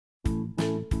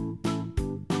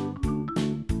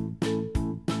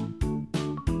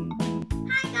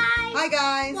Hi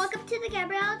guys! Welcome to the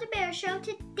Gabriella and Damaris show.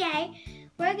 Today,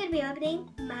 we're going to be opening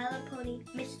My Little Pony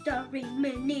Mystery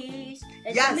Minis.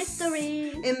 It's a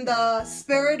mystery. In the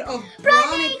spirit of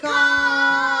BronyCon!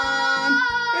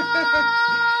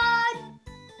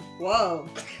 Whoa.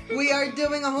 We are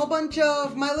doing a whole bunch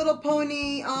of My Little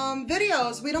Pony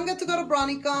videos. We don't get to go to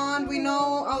BronyCon. We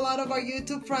know a lot of our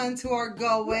YouTube friends who are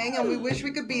going, and we wish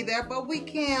we could be there, but we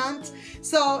can't.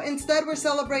 So instead, we're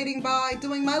celebrating by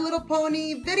doing My Little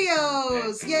Pony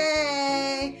videos.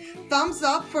 Yay! Thumbs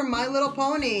up for My Little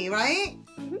Pony, right?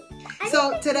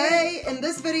 So today, in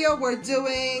this video, we're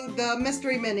doing the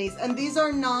mystery minis, and these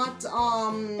are not the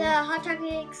Hot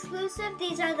Chocolate exclusive.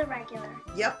 These are the regular.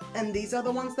 Yep, and these are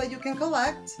the ones that you can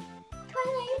collect.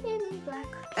 Twilight and black.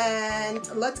 And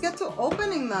let's get to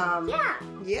opening them. Yeah.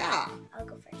 Yeah. I'll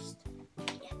go first.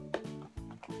 Yeah.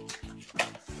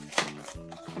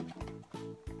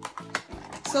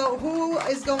 So who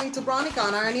is going to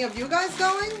BronyCon? Are any of you guys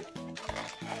going?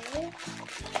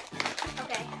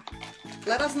 Okay.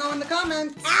 Let us know in the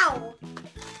comments. Ow!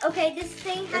 Okay, this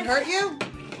thing has... It hurt you?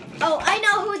 Oh, I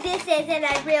know who this is, and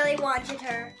I really wanted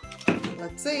her.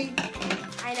 Let's see.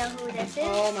 I know who this is.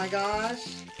 Oh my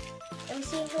gosh. Let me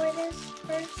see who it is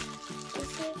first.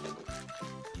 Let's see.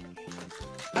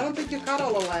 I don't think you cut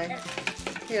all the way.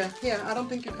 Here, I don't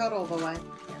think you cut all the way.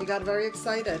 You got very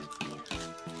excited.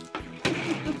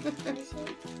 Let me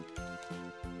see.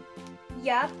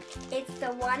 Yup, it's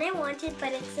the one I wanted,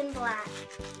 but it's in black.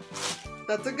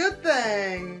 That's a good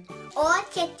thing. Oh,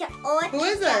 cha-cha, oh, who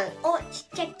is it? Oh,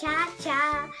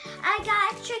 cha-cha-cha. I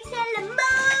got tricks in the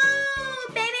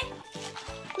mood, baby.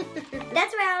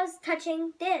 That's where I was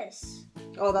touching this.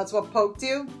 Oh, that's what poked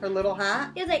you? Her little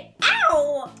hat? He was like,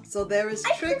 ow! So there is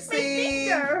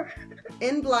Trixie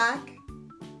in black.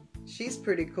 She's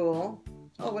pretty cool.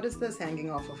 Oh, what is this hanging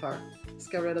off of her? Let's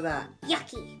get rid of that.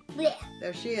 Yucky. Blech.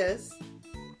 There she is.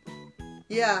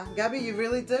 Yeah, Gabby, you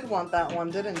really did want that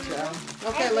one, didn't you?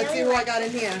 Okay, let's see who I got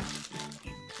in here.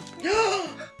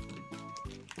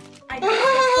 I got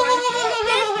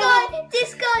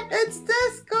Discord. It's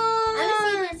Discord. I want to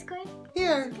see Discord.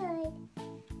 Here. Discord.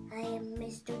 I am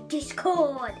Mr.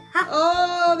 Discord.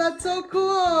 Oh, that's so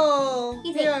cool.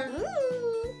 He's here. like,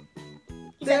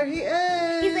 there he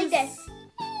is. He's like this.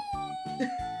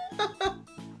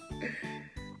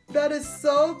 That is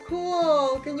so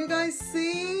cool. Can you guys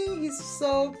see? He's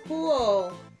so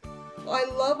cool. I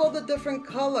love all the different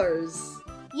colors.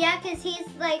 Yeah, because he's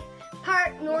like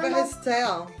part normal. Look at his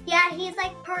tail. Yeah, he's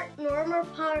like part normal,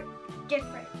 part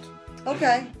different.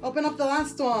 Okay, open up the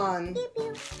last one. Beep,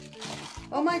 beep.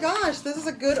 Oh my gosh, this is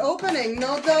a good opening.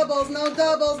 No doubles, no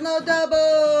doubles, no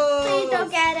doubles. Please don't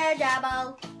get a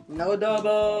double. No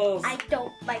doubles. I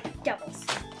don't like doubles.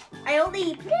 I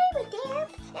only play with them.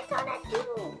 That's all I do.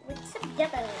 With some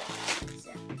doubles.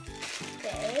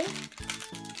 Okay.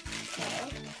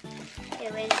 Okay.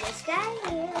 Here is this guy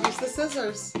here. Use the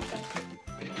scissors.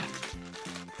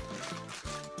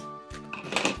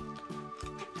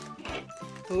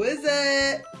 Who is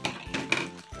it?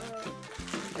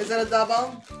 Is it a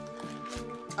double?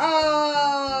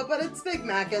 Oh, but it's Big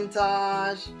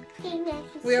Macintosh.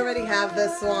 We already have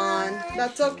this one.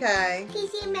 That's okay.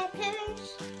 He's in my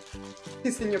purse.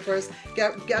 He's in your purse.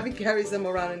 Gabby carries them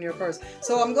around in your purse.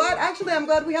 So I'm glad, actually I'm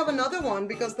glad we have another one,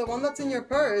 because the one that's in your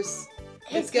purse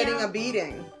is getting a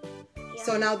beating. Yeah.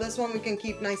 So now this one we can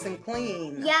keep nice and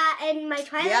clean. Yeah, and my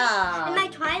Twilight, and my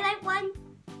Twilight one,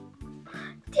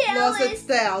 lost its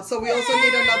tail. So we also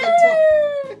need another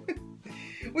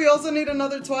we also need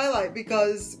another Twilight,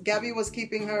 because Gabby was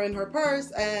keeping her in her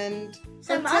purse and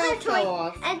some other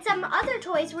toys, and some other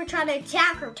toys were trying to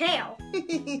attack her tail.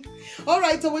 All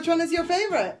right, so which one is your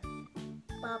favorite?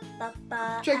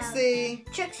 Trixie.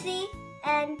 Trixie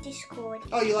and Discord.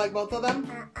 Oh, you like both of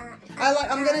them?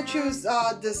 I'm gonna choose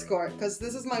Discord, because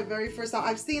this is my very first time.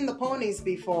 I've seen the ponies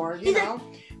before, you know,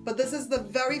 but this is the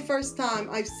very first time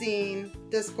I've seen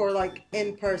Discord like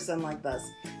in person like this.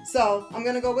 So I'm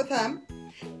gonna go with him.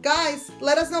 Guys,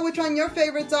 let us know which one your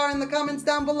favorites are in the comments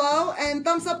down below, and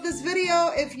thumbs up this video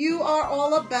if you are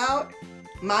all about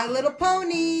My Little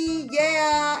Pony.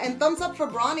 Yeah, and thumbs up for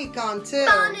BronyCon too.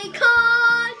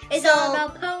 BronyCon is all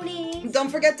about ponies.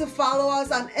 Don't forget to follow us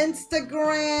on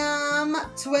Instagram,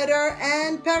 Twitter,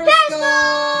 and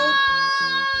Periscope.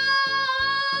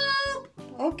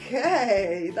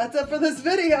 Okay, that's it for this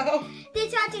video.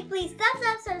 Please thumbs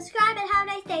up, subscribe, and have a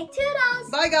nice day.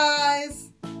 Toodles. Bye, guys.